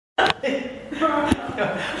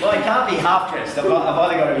Well, I can't be half dressed. I've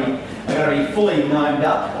got to be fully gnomed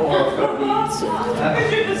up, or I've got to be.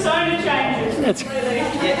 Because your persona changes. That's Really.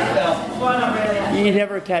 Yeah, Why not really? You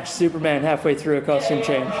never catch Superman halfway through a costume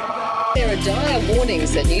change. There are dire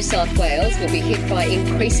warnings that New South Wales will be hit by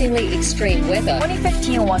increasingly extreme weather.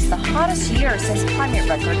 2015 was the hottest year since climate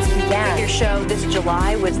records began. Your show this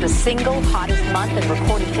July was the single hottest month in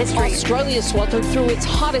recorded history. Australia sweltered through its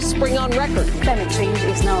hottest spring on record. Climate change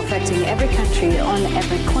is now affecting every country on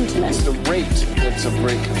every continent. It's the rate that's of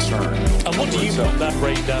great concern. And what do you put that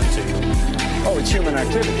rate down to? Oh, it's human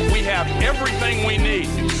activity. We have everything we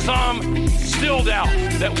need. Some still doubt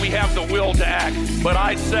that we have the will to act. But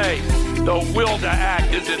I say the will to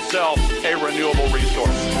act is itself a renewable resource.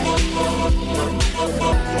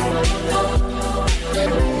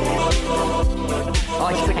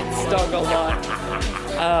 I get stuck a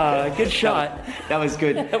lot. Good shot. that was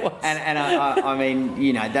good. And I mean,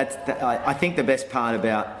 you know, I think the best part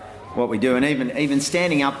about what we do, and even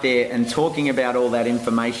standing up there and talking about all that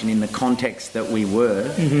information in the context that we were,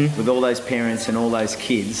 with all those parents and all those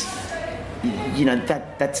kids, you know,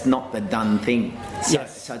 that's not the done thing. So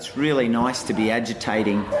it's really nice to be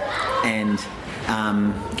agitating and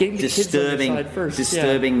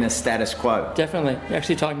disturbing the status quo. Definitely.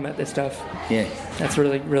 Actually talking about this stuff. Yeah. That's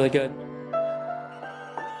really, really good.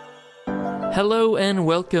 Hello and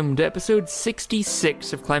welcome to episode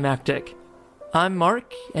 66 of Climactic. I'm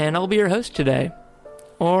Mark, and I'll be your host today.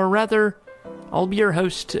 Or rather, I'll be your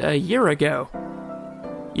host a year ago.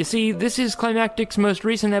 You see, this is Climactic's most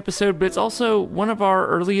recent episode, but it's also one of our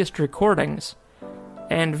earliest recordings.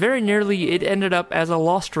 And very nearly it ended up as a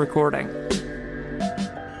lost recording.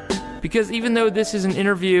 Because even though this is an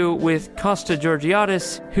interview with Costa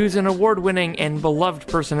Georgiadis, who's an award-winning and beloved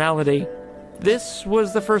personality, this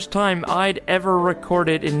was the first time I'd ever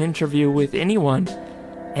recorded an interview with anyone.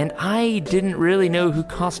 And I didn't really know who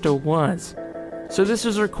Costa was. So this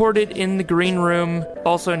was recorded in the Green Room,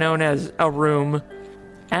 also known as A Room,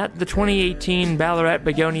 at the 2018 Ballarat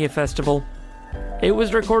Begonia Festival. It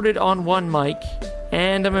was recorded on one mic,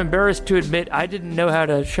 and I'm embarrassed to admit I didn't know how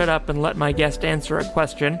to shut up and let my guest answer a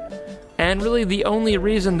question. And really the only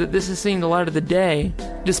reason that this has seen the light of the day,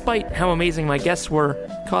 despite how amazing my guests were,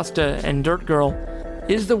 Costa and Dirt Girl,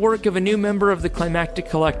 is the work of a new member of the Climactic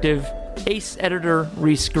Collective, Ace editor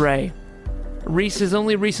Reese Gray. Reese has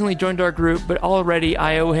only recently joined our group, but already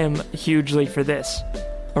I owe him hugely for this.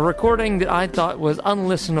 A recording that I thought was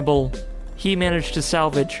unlistenable, he managed to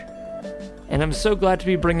salvage. And I'm so glad to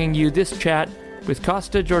be bringing you this chat with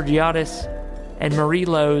Costa Georgiadis and Marie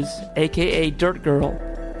Lowe's, aka Dirt Girl,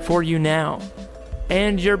 for you now.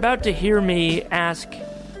 And you're about to hear me ask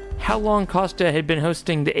how long Costa had been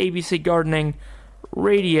hosting the ABC Gardening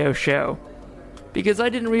radio show. Because I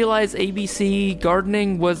didn't realize ABC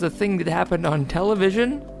gardening was a thing that happened on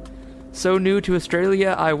television. So new to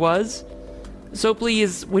Australia I was. So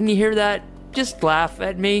please, when you hear that, just laugh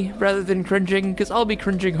at me rather than cringing, because I'll be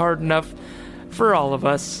cringing hard enough for all of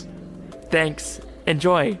us. Thanks.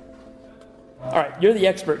 Enjoy. Alright, you're the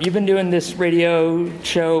expert. You've been doing this radio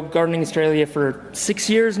show, Gardening Australia, for 6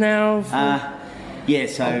 years now? So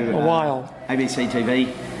a while. ABC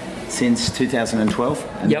TV since 2012.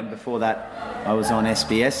 And Yep. then before that, I was on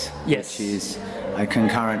SBS, Yes. which is a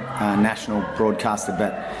concurrent national broadcaster,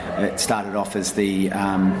 but it started off as the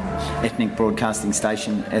ethnic broadcasting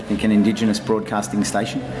station, ethnic and Indigenous broadcasting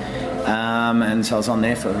station. And so I was on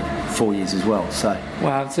there for 4 years as well. So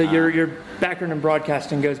Wow, so your background in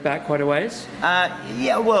broadcasting goes back quite a ways?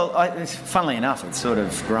 funnily enough, it's sort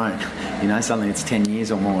of grown. You know, suddenly it's 10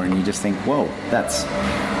 years or more, and you just think, whoa, that's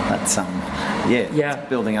it's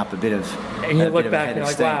building up a bit of. And you look back and you're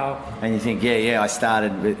like, wow. And you think, I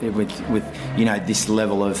started with you know, this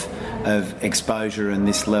level of exposure and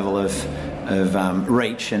this level of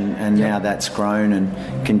reach, and now that's grown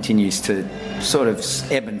and continues to sort of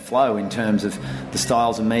ebb and flow in terms of the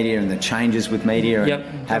styles of media and the changes with media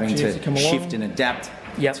and having to shift and adapt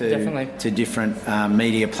to different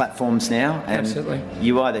media platforms now. And Absolutely.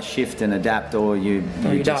 you either shift and adapt or you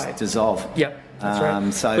just die. Dissolve. Yep.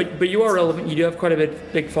 That's right. But you are relevant. You do have quite a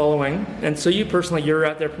big following, and so you're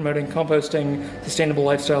out there promoting composting, sustainable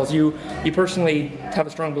lifestyles. You personally have a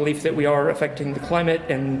strong belief that we are affecting the climate,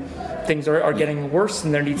 and things are getting worse,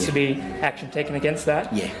 and there needs to be action taken against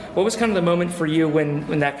that. Yeah. What was kind of the moment for you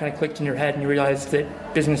when that kind of clicked in your head and you realized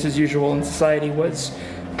that business as usual in society was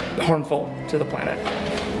harmful to the planet?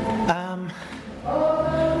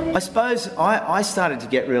 I suppose I started to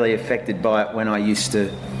get really affected by it when I used to.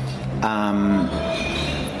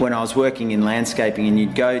 When I was working in landscaping, and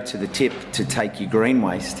you'd go to the tip to take your green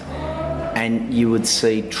waste, and you would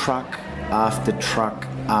see truck after truck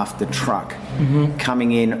after truck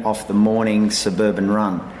coming in off the morning suburban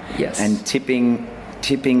run and tipping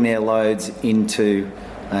their loads into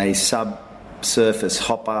a subsurface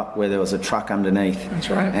hopper where there was a truck underneath. That's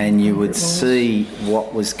right. And you would see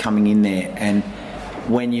what was coming in there. And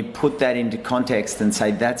when you put that into context and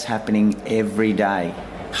say that's happening every day,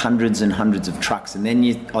 hundreds and hundreds of trucks, and then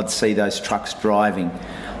I'd see those trucks driving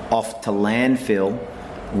off to landfill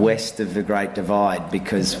west of the Great Divide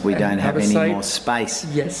because we don't have any more space.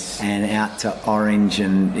 Yes. And out to Orange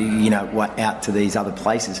and, out to these other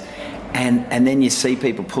places. And then you see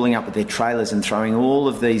people pulling up with their trailers and throwing all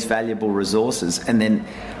of these valuable resources. And then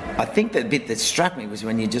I think the bit that struck me was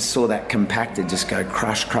when you just saw that compactor just go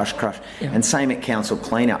crush, crush, crush. Yeah. And same at council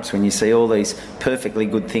cleanups, when you see all these perfectly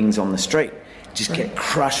good things on the street just get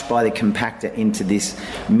crushed by the compactor into this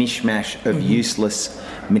mishmash of useless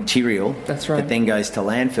material that then goes to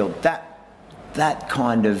landfill. That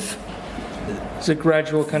kind of... It's a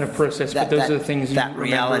gradual kind of process, but those are the things that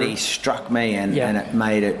reality struck me and it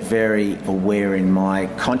made it very aware in my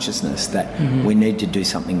consciousness that we need to do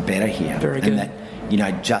something better here. Very good. And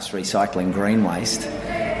that, just recycling green waste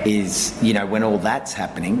is, when all that's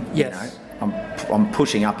happening, I'm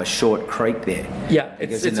pushing up a short creek there. Yeah,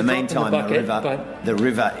 because in the meantime, the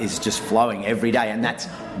river is just flowing every day, and that's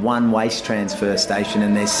one waste transfer station,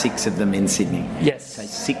 and there's 6 of them in Sydney. Yes. So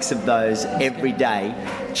 6 of those every day,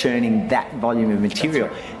 churning that volume of material.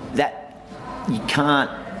 That you can't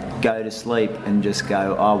go to sleep and just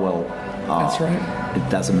go, that's right. It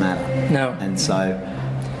doesn't matter. No. And so,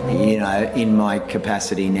 in my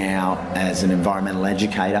capacity now as an environmental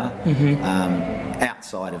educator,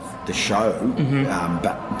 outside of the show,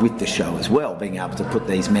 but with the show as well, being able to put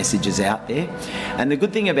these messages out there. And the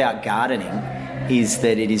good thing about gardening is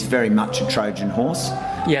that it is very much a Trojan horse.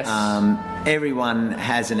 Yes. Everyone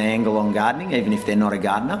has an angle on gardening, even if they're not a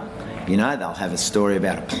gardener. They'll have a story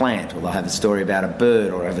about a plant, or they'll have a story about a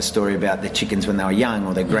bird, or have a story about their chickens when they were young,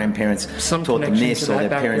 or their grandparents taught them this, or their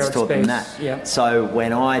parents taught them that. Yeah. So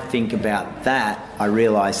when I think about that, I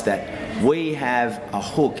realise that we have a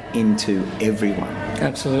hook into everyone.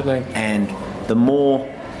 Absolutely. And the more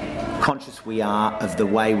conscious we are of the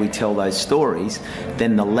way we tell those stories,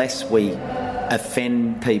 then the less we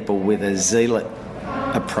offend people with a zealot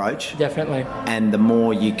approach. Definitely. And the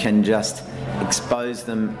more you can just expose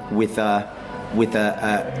them with a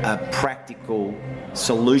practical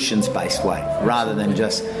solutions-based way, rather than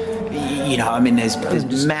just,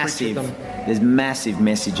 there's massive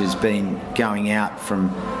messages being going out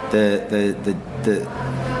from the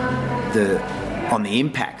on the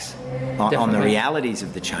impacts, on the realities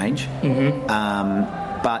of the change.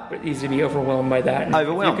 But easy to be overwhelmed by that.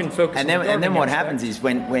 Overwhelmed. You can focus and then what happens is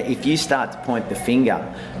when if you start to point the finger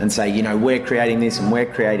and say, we're creating this and we're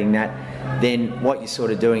creating that, then what you're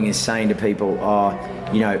sort of doing is saying to people,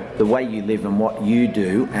 the way you live and what you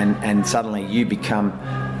do, and suddenly you become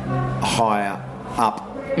higher up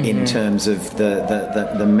in terms of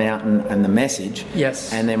the mountain and the message.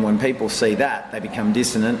 Yes. And then when people see that, they become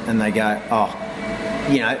dissonant and they go,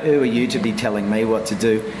 who are you to be telling me what to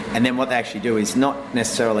do? And then what they actually do is not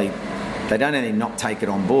necessarily, they don't only not take it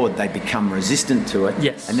on board, they become resistant to it.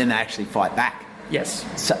 Yes. And then they actually fight back. Yes.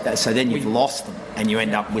 So then you've lost them, and you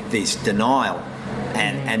end up with this denial,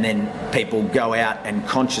 and then people go out and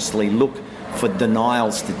consciously look for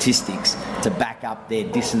denial statistics to back up their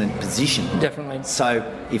dissonant position. Definitely. So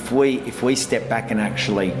if we step back and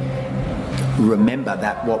actually remember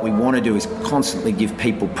that what we want to do is constantly give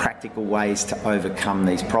people practical ways to overcome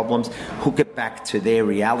these problems, hook it back to their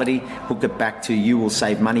reality, hook it back to you will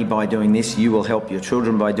save money by doing this, you will help your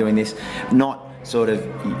children by doing this, not sort of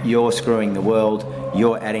you're screwing the world,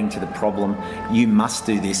 you're adding to the problem, you must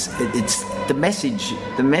do this. It's the message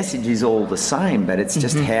is all the same, but it's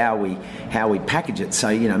just how we package it.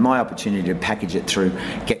 So my opportunity to package it through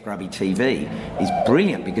Get Grubby TV is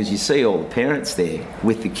brilliant, because you see all the parents there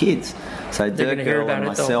with the kids. So Dirt Girl and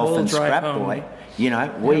myself and Scrap Boy,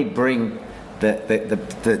 we bring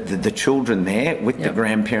the children there with the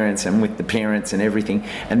grandparents and with the parents and everything,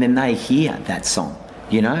 and then they hear that song.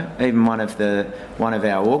 Even one of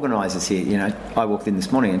our organisers here, I walked in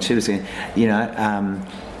this morning and she was saying,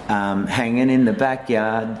 hanging in the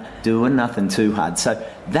backyard, doing nothing too hard. So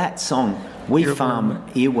that song, we farm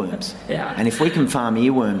earworms. Yeah. And if we can farm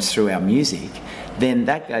earworms through our music, then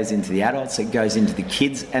that goes into the adults, it goes into the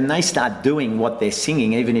kids, and they start doing what they're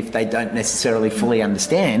singing, even if they don't necessarily fully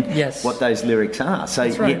understand what those lyrics are. So,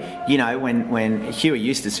 right. when Huey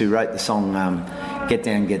Eustace, who wrote the song Get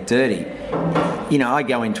Down, Get Dirty. You know, I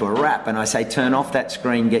go into a rap and I say, turn off that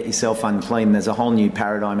screen, get yourself unclean. There's a whole new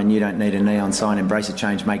paradigm and you don't need a neon sign. Embrace a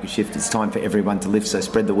change, make a shift. It's time for everyone to lift, so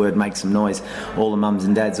spread the word, make some noise. All the mums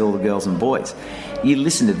and dads, all the girls and boys. You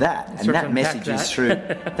listen to that, and that message is through.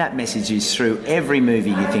 That message is through every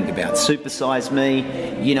movie you think about. Super Size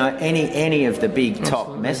Me, you know, any of the big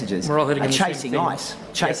top messages. We're all hitting Chasing Ice.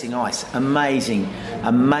 Chasing Ice, amazing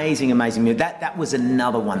movie. That was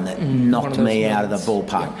another one that knocked me out of the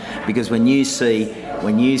ballpark, because when you see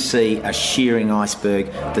a shearing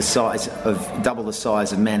iceberg the size of double the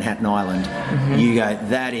size of Manhattan Island, you go,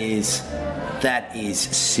 that is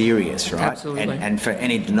serious, right? Absolutely. And for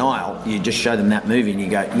any denial, you just show them that movie and you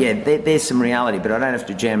go, yeah, there's some reality, but I don't have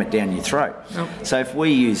to jam it down your throat. Nope. So if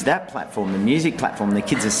we use that platform, the music platform, the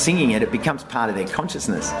kids are singing it, it becomes part of their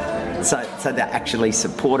consciousness. So they actually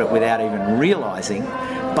support it without even realising,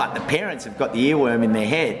 but the parents have got the earworm in their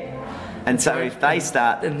head. And so if they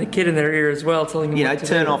start... And the kid in their ear as well, telling them, you know,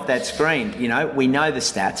 turn off that screen. You know, we know the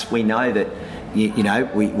stats. We know that, you know,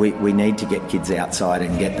 we need to get kids outside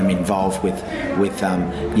and get them involved with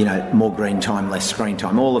you know, more green time, less screen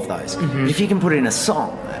time, all of those. But if you can put in a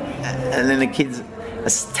song, and then the kids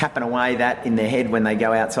are tapping away that in their head when they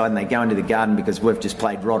go outside and they go into the garden because we've just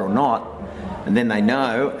played Rod or Not, and then they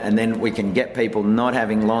know, and then we can get people not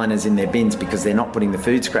having liners in their bins because they're not putting the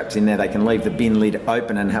food scraps in there. They can leave the bin lid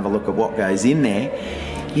open and have a look at what goes in there.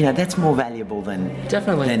 You know, that's more valuable than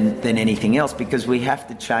anything else, because we have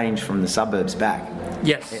to change from the suburbs back.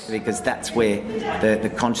 Yes. Because that's where the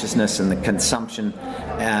consciousness and the consumption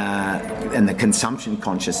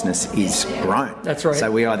consciousness is grown. That's right.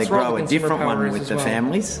 So we either grow a different one with the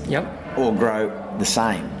families, or grow the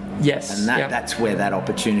same. Yes. And that's where that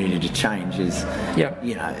opportunity to change is,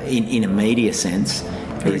 you know, in a media sense,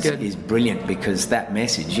 is brilliant, because that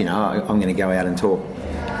message, you know, I'm going to go out and talk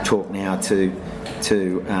now to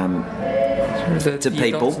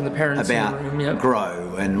people about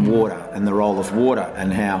grow and water and the role of water,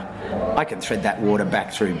 and how I can thread that water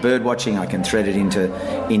back through bird watching. I can thread it into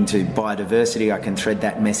biodiversity. I can thread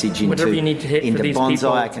that message into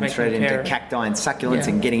bonsai. I can thread it into cacti and succulents,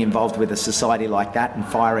 and getting involved with a society like that and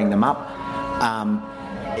firing them up.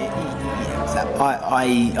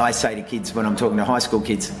 I say to kids when I'm talking to high school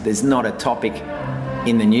kids, there's not a topic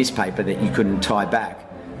in the newspaper that you couldn't tie back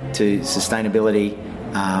to sustainability,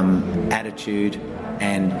 attitude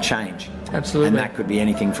and change. Absolutely. And that could be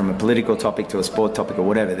anything from a political topic to a sport topic or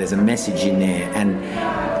whatever. There's a message in there. And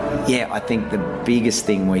I think the biggest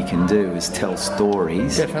thing we can do is tell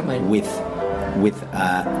stories with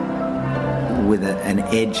an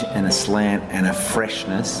edge and a slant and a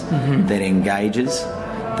freshness that engages,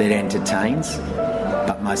 that entertains,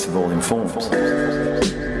 but most of all informs.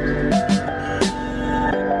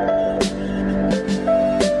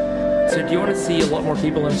 So do you want to see a lot more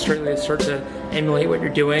people in Australia start to emulate what you're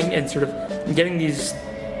doing and sort of getting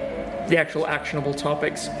the actual actionable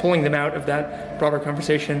topics, pulling them out of that broader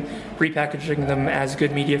conversation, repackaging them as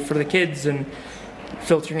good media for the kids and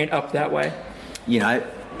filtering it up that way? You know,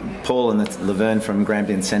 Paul and Laverne from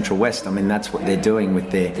Grampian Central West, I mean, that's what they're doing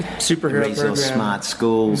with their superhero resource program. Smart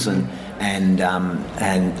schools and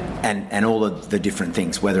all of the different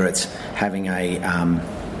things, whether it's having a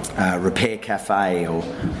repair cafe or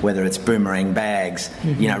whether it's boomerang bags,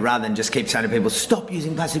 you know, rather than just keep saying to people, stop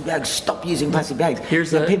using plastic bags.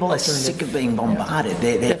 People are sick of being bombarded.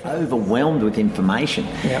 They're overwhelmed with information.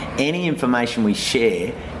 Any information we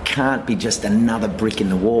share can't be just another brick in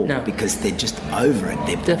the wall, because they're just over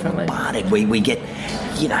it. They're bombarded. We get,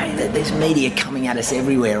 you know, there's media coming at us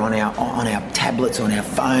everywhere on our tablets, on our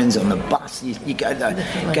phones, on the bus. You go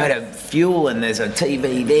to fuel and there's a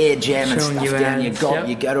TV there jamming stuff down your gob.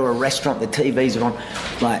 You go to a restaurant, the TVs are on.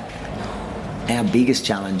 Like, our biggest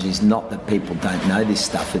challenge is not that people don't know this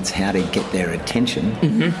stuff, it's how to get their attention.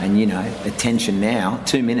 And, you know, attention now,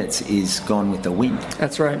 2 minutes is gone with the wind.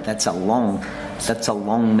 That's right. That's a long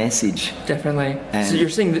message. Definitely. And so you're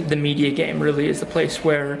saying the media game really is the place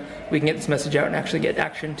where we can get this message out and actually get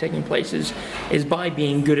action taking place is by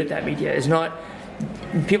being good at that media. Is not,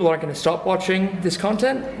 people aren't going to stop watching this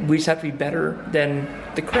content. We just have to be better than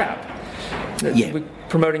the crap. We're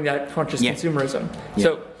promoting that conscious consumerism.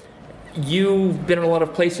 So you've been in a lot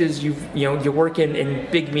of places. You work in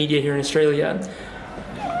big media here in Australia.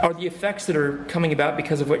 Are the effects that are coming about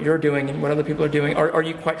because of what you're doing and what other people are doing, are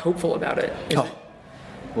you quite hopeful about it?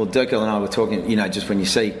 Well, Dirkle and I were talking, you know, just when you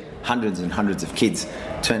see hundreds and hundreds of kids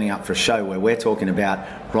turning up for a show where we're talking about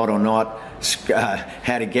Rod or Not,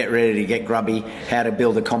 how to get ready to get grubby, how to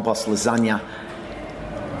build a compost lasagna.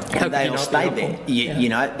 And they all stayed there. You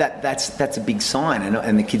know, that's a big sign.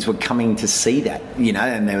 And the kids were coming to see that, you know,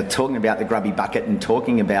 and they were talking about the Grubby bucket and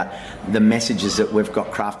talking about the messages that we've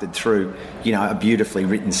got crafted through, you know, a beautifully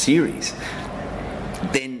written series.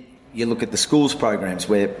 Then you look at the schools programs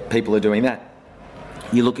where people are doing that.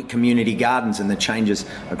 You look at community gardens and the changes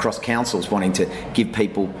across councils wanting to give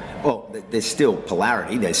people, well, there's still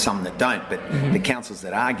polarity, there's some that don't, but the councils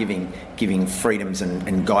that are giving freedoms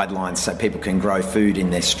and guidelines so people can grow food in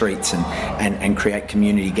their streets and create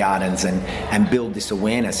community gardens and build this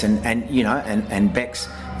awareness and you know, and Beck's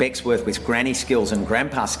work with granny skills and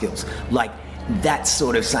grandpa skills, like that's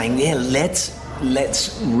sort of saying, yeah,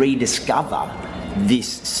 let's rediscover this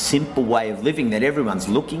simple way of living that everyone's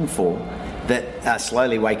looking for, that are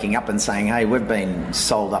slowly waking up and saying, hey, we've been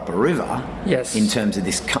sold up a river in terms of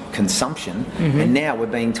this consumption, and now we're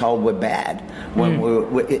being told we're bad.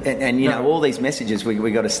 And you know, all these messages,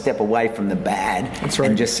 we got to step away from the bad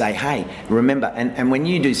and just say, hey, remember, and when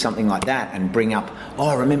you do something like that and bring up,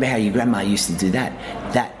 oh, remember how your grandma used to do that,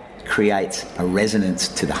 that creates a resonance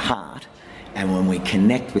to the heart. And when we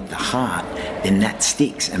connect with the heart, then that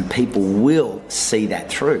sticks and people will see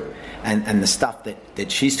that through. And the stuff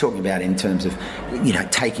that she's talking about in terms of, you know,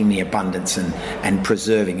 taking the abundance and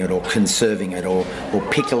preserving it or conserving it or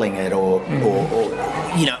pickling it or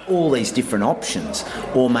you know, all these different options,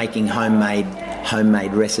 or making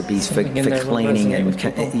homemade recipes for cleaning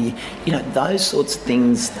and, you know, those sorts of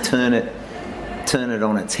things turn it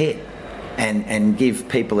on its head and give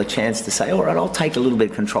people a chance to say, all right, I'll take a little bit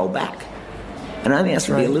of control back. And it only has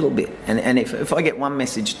to be a little bit. And if I get one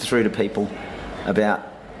message through to people about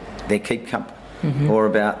their keep cup or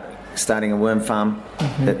about starting a worm farm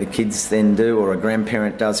that the kids then do or a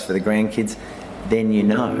grandparent does for the grandkids, then you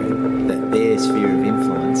know that their sphere of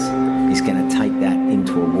influence is going to take that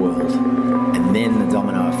into a world. And then the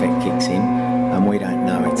domino effect kicks in and we don't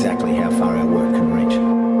know exactly how far our work can reach.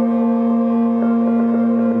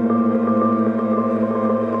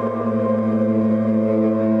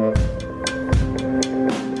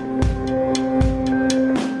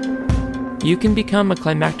 You can become a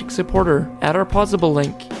climactic supporter at our Pausable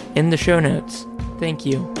link in the show notes. Thank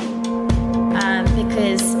you.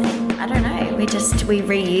 Because, I don't know, we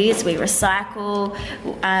reuse, we recycle,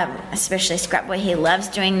 especially Scrapboy, he loves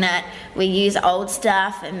doing that. We use old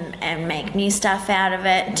stuff and make new stuff out of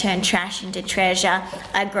it, turn trash into treasure.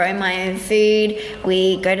 I grow my own food.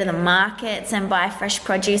 We go to the markets and buy fresh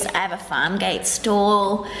produce. I have a farm gate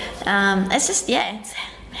stall. It's just, it's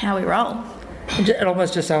how we roll. It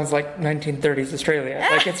almost just sounds like 1930s Australia.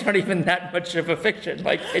 Like, it's not even that much of a fiction.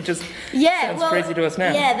 Like, it just sounds crazy to us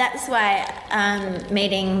now. Yeah, that's why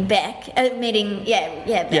meeting Beck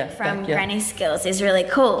from Granny Skills is really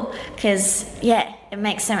cool, because, it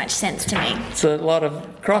makes so much sense to me. It's a lot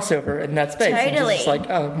of crossover in that space. Totally. It's like,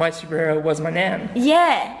 oh, my superhero was my Nan. And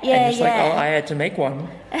it's like, oh, I had to make one.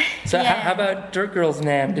 So how about Dirt Girl's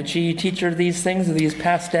Nan? Did she teach her these things? Are these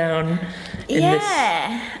passed down in this?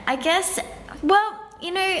 I guess... Well,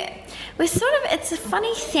 you know, it's a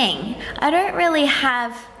funny thing. We don't really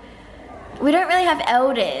have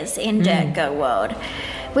elders in Dirt Girl world,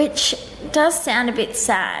 which does sound a bit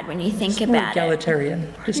sad when you think about egalitarian.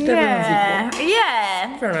 It. Just everyone's equal.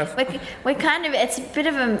 Yeah. Fair enough. We kind of, it's a bit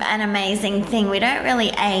of an amazing thing. We don't really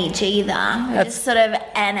age either. We just sort of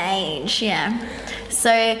an age,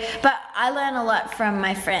 So, but I learn a lot from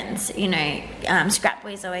my friends, you know.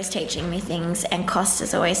 Scrapboy's always teaching me things, and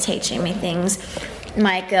Costa's always teaching me things.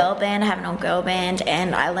 My girl band, I have an old girl band,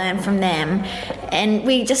 and I learn from them. And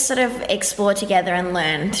we just sort of explore together and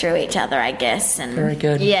learn through each other, I guess. And very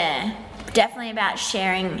good. Yeah, definitely about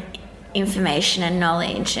sharing information and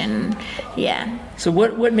knowledge, and So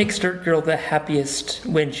what makes Dirt Girl the happiest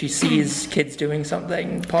when she sees kids doing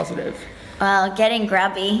something positive? Well, getting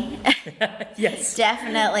grubby. Yes.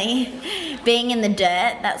 Definitely. Being in the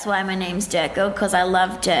dirt, that's why my name's Dirt Girl, because I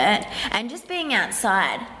love dirt. And just being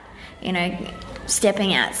outside, you know,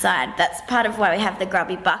 stepping outside. That's part of why we have the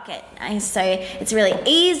Grubby bucket. And so it's really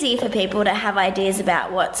easy for people to have ideas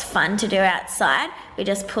about what's fun to do outside. We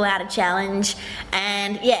just pull out a challenge.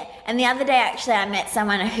 And the other day actually I met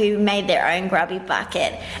someone who made their own Grubby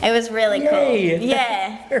bucket. It was really cool.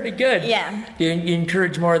 Yeah. Very good. Yeah. You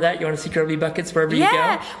encourage more of that? You want to see Grubby buckets wherever you go?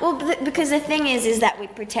 Yeah. Well, because the thing is that we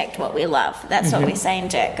protect what we love. That's what we say in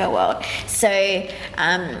Dirt Girl world. So,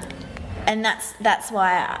 and that's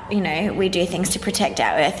why, you know, we do things to protect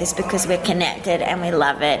our earth, is because we're connected and we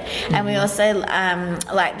love it. And we also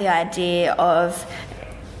like the idea of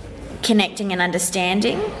connecting and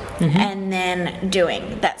understanding and then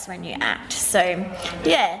doing. That's when you act. So,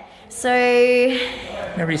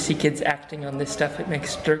 whenever you see kids acting on this stuff, it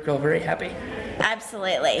makes Dirt Girl very happy.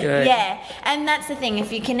 Absolutely. Good. Yeah. And that's the thing.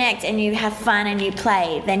 If you connect and you have fun and you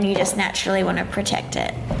play, then you just naturally want to protect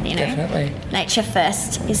it. You know? Definitely. Nature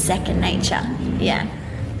first is second nature. Yeah.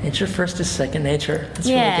 Nature first is second nature. That's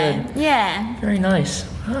Yeah. really good. Yeah. Very nice.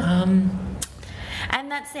 And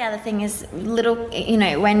that's the other thing is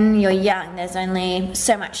when you're young, there's only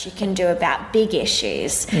so much you can do about big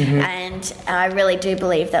issues. And I really do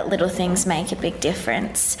believe that little things make a big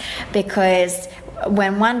difference, because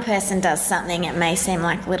when one person does something, it may seem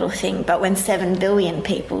like a little thing, but when 7 billion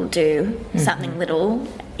people do something little,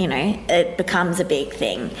 it becomes a big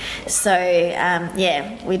thing. So,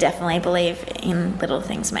 we definitely believe in little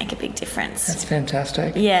things make a big difference. That's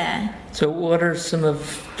fantastic. Yeah. So what are some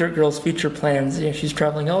of Dirt Girl's future plans? She's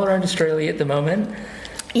traveling all around Australia at the moment.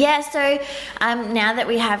 Yeah, so now that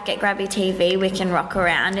we have Get Grubby TV, we can rock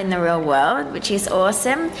around in the real world, which is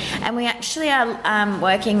awesome. And we actually are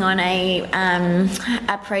working on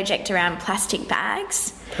a project around plastic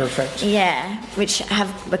bags. Perfect. Yeah, which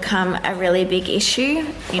have become a really big issue.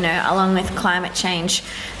 Along with climate change,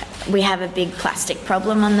 we have a big plastic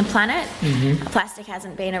problem on the planet. Plastic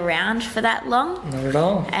hasn't been around for that long. Not at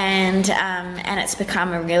all. And it's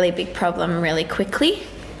become a really big problem really quickly.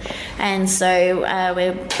 And so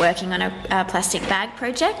we're working on a plastic bag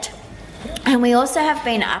project. And we also have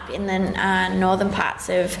been up in the northern parts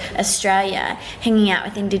of Australia, hanging out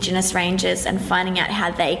with Indigenous rangers and finding out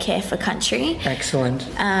how they care for country. Excellent.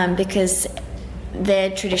 Because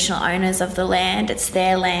they're traditional owners of the land, it's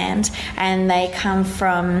their land, and they come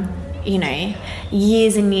from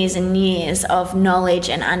years and years and years of knowledge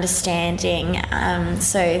and understanding,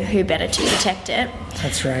 so who better to protect it?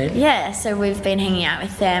 That's right. Yeah, so we've been hanging out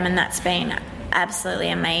with them, and that's been absolutely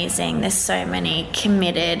amazing. There's so many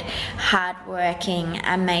committed, hardworking,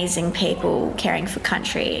 amazing people caring for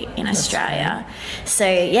country in Australia. Right. So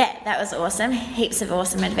yeah, that was awesome. Heaps of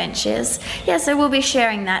awesome adventures. Yeah, so we'll be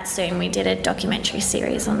sharing that soon. We did a documentary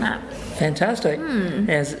series on that. Fantastic.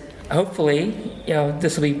 As hopefully,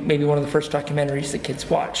 this will be maybe one of the first documentaries that kids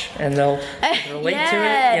watch, and they'll relate to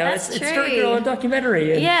it. It's Dirt Girl, a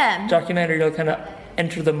documentary. And documentary will kind of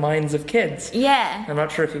enter the minds of kids. Yeah. I'm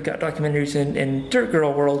not sure if you've got documentaries in Dirt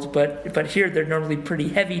Girl worlds, but here they're normally pretty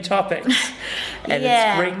heavy topics. And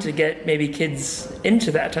it's great to get maybe kids into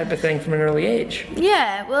that type of thing from an early age.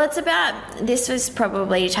 Yeah, well, this was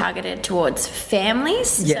probably targeted towards families,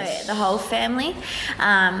 so the whole family,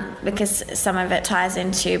 because some of it ties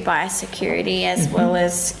into biosecurity as well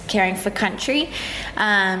as caring for country.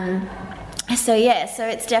 So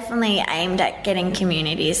it's definitely aimed at getting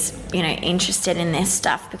communities, interested in this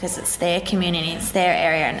stuff, because it's their community, it's their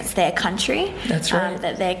area, and it's their country. That's right.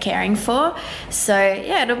 That they're caring for. So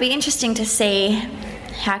it'll be interesting to see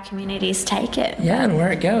how communities take it. Yeah, and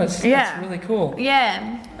where it goes. Yeah. That's really cool.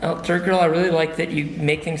 Yeah. Dirt Girl, I really like that you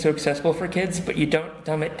make things so accessible for kids, but you don't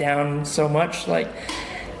dumb it down so much.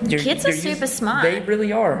 Kids are super smart. They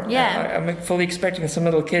really are. Yeah. I'm fully expecting some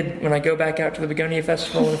little kid, when I go back out to the Begonia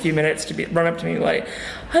Festival in a few minutes, to run up to me like,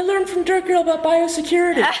 I learned from Dirt Girl about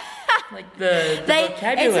biosecurity. The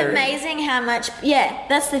vocabulary. It's amazing how much. Yeah,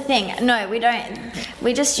 that's the thing. No, we don't.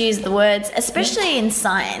 We just use the words, especially in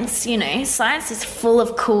science. Science is full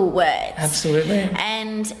of cool words. Absolutely.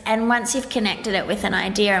 And once you've connected it with an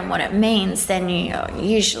idea and what it means, then you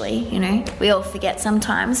usually, we all forget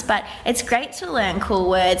sometimes, but it's great to learn cool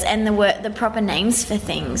words and the proper names for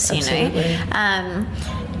things. Absolutely.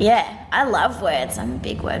 Yeah, I love words. I'm a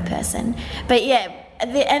big word person. But yeah.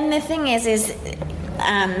 The thing is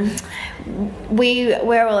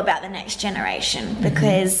we're all about the next generation,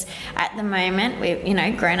 because at the moment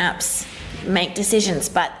grown-ups make decisions,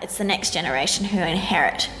 but it's the next generation who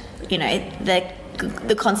inherit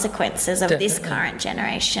the consequences of this current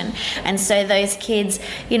generation. And so those kids,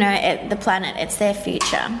 the planet, it's their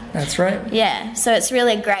future. That's right. Yeah, so it's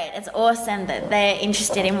really great. It's awesome that they're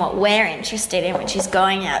interested in what we're interested in, which is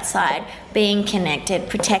going outside, being connected,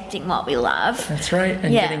 protecting what we love. That's right,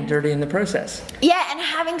 and getting dirty in the process. Yeah, and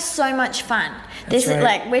having so much fun. This is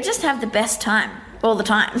we just have the best time all the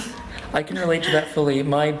time. I can relate to that fully.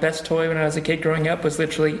 My best toy when I was a kid growing up was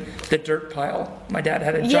literally the dirt pile. My dad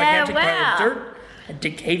had a gigantic pile of dirt. I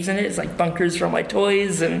dig caves in it. It's like bunkers for all my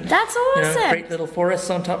toys, and that's awesome. Great little forests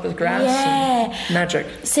on top of the grass. Yeah, magic.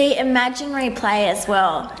 See, imaginary play as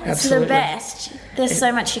well. Absolutely. It's the best. There's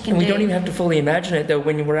so much you can do. We don't even have to fully imagine it though.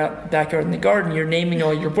 When we're out backyard in the garden, you're naming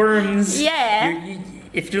all your worms. Yeah.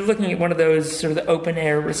 If you're looking at one of those sort of the open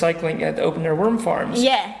air recycling, the open air worm farms.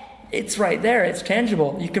 Yeah. It's right there. It's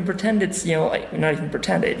tangible. You can pretend it's not even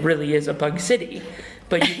pretend. It really is a bug city.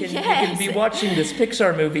 But you can be watching this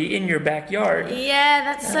Pixar movie in your backyard. Yeah,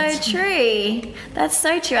 that's so true. That's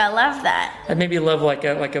so true. I love that. I maybe love like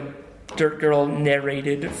a Dirt Girl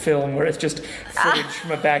narrated film where it's just footage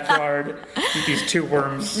from a backyard with these two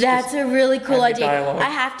worms. That's a really cool idea. Dialogue. I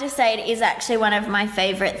have to say, it is actually one of my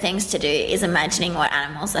favourite things to do, is imagining what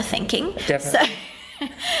animals are thinking. Definitely.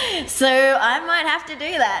 So I might have to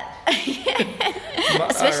do that.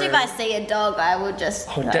 Especially if I see a dog, I will just...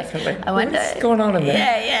 definitely. I wonder... What's going on in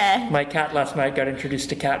there? Yeah. My cat last night got introduced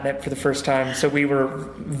to catnip for the first time, so we were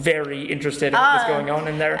very interested in what was going on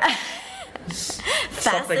in there.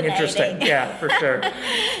 Something interesting. Yeah, for sure.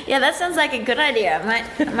 Yeah, that sounds like a good idea. I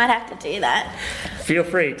might have to do that. Feel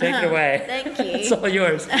free. Take it away. Thank you. It's all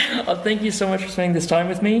yours. Thank you so much for spending this time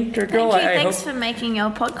with me, Dirt Girl. Thank you. Thanks for making your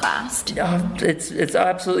podcast. It's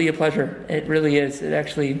absolutely a pleasure. It really is. It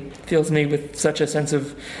actually fills me with such a sense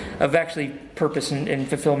of actually purpose and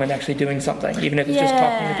fulfillment, actually doing something, even if it's just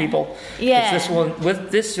talking to people. Yeah.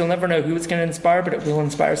 With this, you'll never know who it's going to inspire, but it will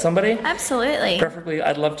inspire somebody. Absolutely. Preferably,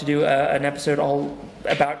 I'd love to do an episode all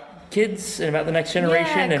about kids and about the next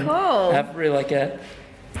generation, and have really like a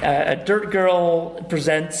Dirt Girl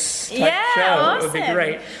Presents type show. Awesome. It would be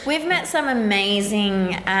great. We've met some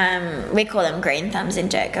amazing, we call them green thumbs in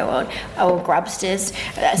Dirt Girl World, or grubsters,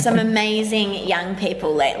 some amazing young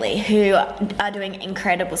people lately who are doing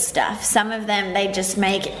incredible stuff. Some of them, they just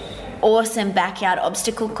make awesome backyard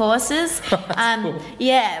obstacle courses. Cool.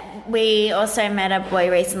 Yeah, we also met a boy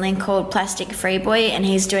recently called Plastic Free Boy, and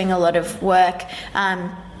he's doing a lot of work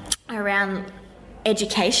around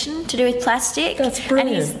education to do with plastic. That's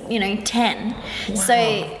brilliant. And he's 10. Wow.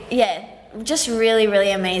 So yeah, just really,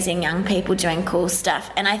 really amazing young people doing cool stuff.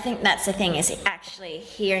 And I think that's the thing, is actually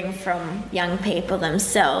hearing from young people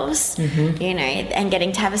themselves, and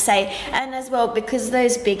getting to have a say. And as well, because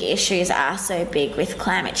those big issues are so big with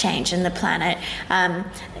climate change and the planet,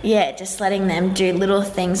 just letting them do little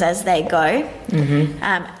things as they go.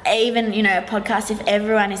 Even, a podcast, if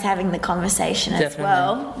everyone is having the conversation as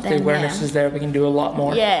well, then the awareness is there, we can do a lot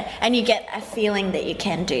more. Yeah, and you get a feeling that you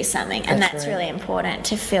can do something, and that's really important,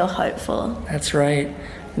 to feel hopeful. That's right.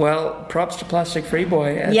 Well, props to Plastic Free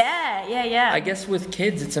Boy. Yeah. I guess with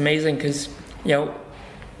kids, it's amazing because,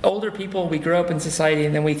 older people, we grow up in society,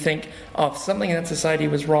 and then we think, if something in that society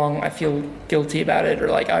was wrong, I feel guilty about it, or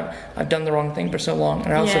like I've done the wrong thing for so long.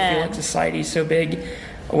 And I also feel like society is so big,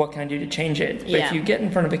 what can I do to change it? But if you get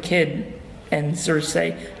in front of a kid and sort of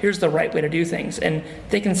say, here's the right way to do things, and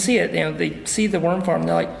they can see it, they see the worm farm,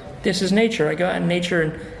 they're like, this is nature. I go out in nature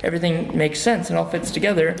and everything makes sense and all fits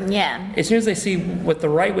together. Yeah. As soon as they see what the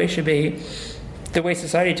right way should be, the way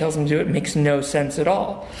society tells them to do it makes no sense at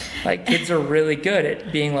all. Like, kids are really good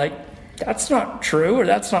at being like, that's not true, or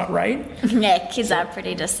that's not right. Yeah, kids are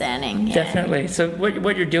pretty discerning. Yeah. Definitely. So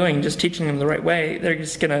what you're doing, just teaching them the right way, they're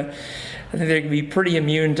just gonna, I think they're gonna be pretty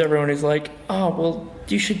immune to everyone who's like, oh, well,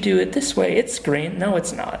 you should do it this way. It's green. No,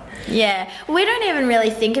 it's not. Yeah. We don't even really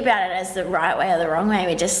think about it as the right way or the wrong way.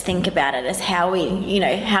 We just think about it as how we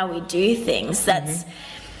do things. That's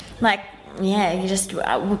like, you just,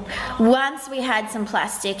 once we had some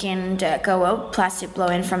plastic in Dirt Girl World, plastic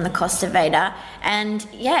blow-in from the Costa Vader, and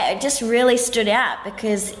it just really stood out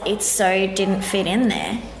because it didn't fit in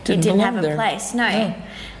there. It didn't have a place. No.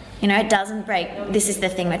 It doesn't break. This is the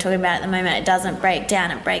thing we're talking about at the moment. It doesn't break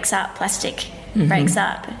down. It breaks up. Plastic breaks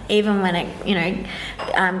up. Even when it,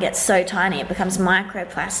 gets so tiny, it becomes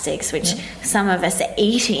microplastics, which some of us are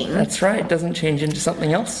eating. That's right. It doesn't change into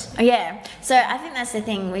something else. Yeah. So I think that's the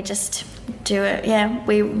thing. We just do it. Yeah.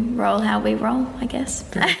 We roll how we roll, I guess.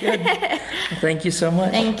 Very good. Well, thank you so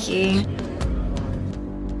much. Thank you.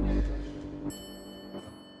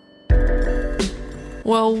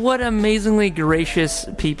 Well, what amazingly gracious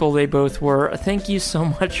people they both were. Thank you so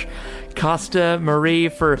much, Costa, Marie,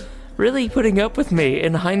 for really putting up with me.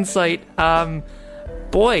 In hindsight,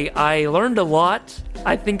 boy, I learned a lot.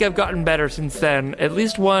 I think I've gotten better since then. At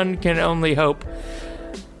least one can only hope.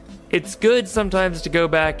 It's good sometimes to go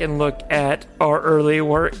back and look at our early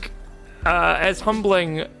work, as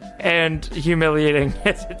humbling and humiliating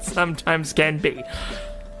as it sometimes can be.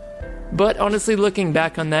 But honestly, looking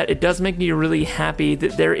back on that, it does make me really happy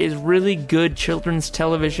that there is really good children's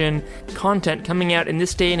television content coming out in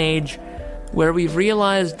this day and age, where we've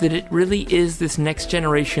realized that it really is this next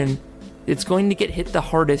generation that's going to get hit the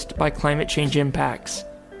hardest by climate change impacts.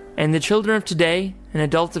 And the children of today and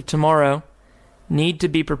adults of tomorrow need to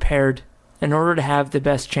be prepared in order to have the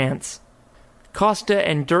best chance. Costa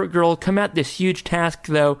and Dirt Girl come at this huge task,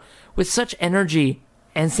 though, with such energy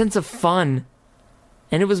and sense of fun.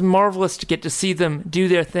 And it was marvelous to get to see them do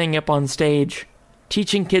their thing up on stage,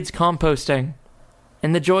 teaching kids composting,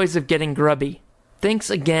 and the joys of getting grubby. Thanks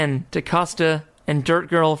again to Costa and Dirt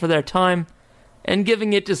Girl for their time, and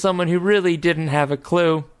giving it to someone who really didn't have a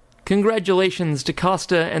clue. Congratulations to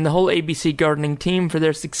Costa and the whole ABC Gardening team for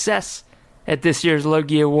their success at this year's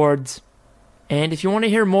Logie Awards. And if you want to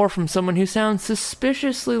hear more from someone who sounds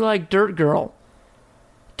suspiciously like Dirt Girl,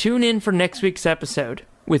 tune in for next week's episode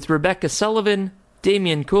with Rebecca Sullivan,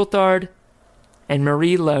 Damien Coulthard, and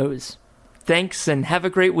Marie Lowe's. Thanks and have a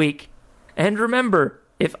great week. And remember,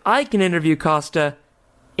 if I can interview Costa,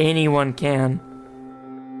 anyone can.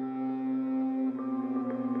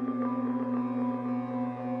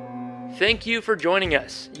 Thank you for joining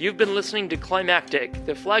us. You've been listening to Climactic,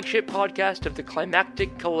 the flagship podcast of the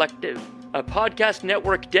Climactic Collective, a podcast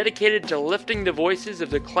network dedicated to lifting the voices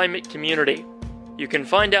of the climate community. You can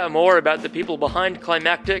find out more about the people behind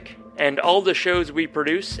Climactic and all the shows we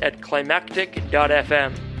produce at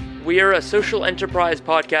climactic.fm. We are a social enterprise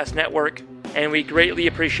podcast network, and we greatly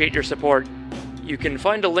appreciate your support. You can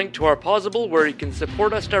find a link to our Pozible where you can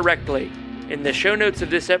support us directly in the show notes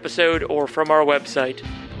of this episode or from our website.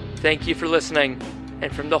 Thank you for listening,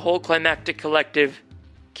 and from the whole Climactic Collective,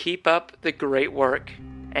 keep up the great work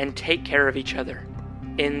and take care of each other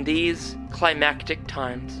in these climactic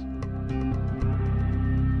times.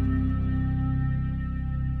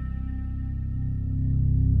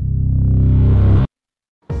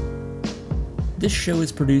 This show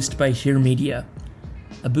is produced by Hear Media,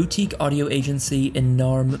 a boutique audio agency in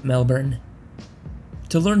Narm, Melbourne.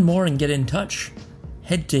 To learn more and get in touch,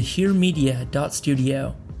 head to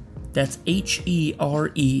hearmedia.studio. That's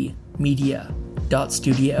HERE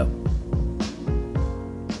media.studio.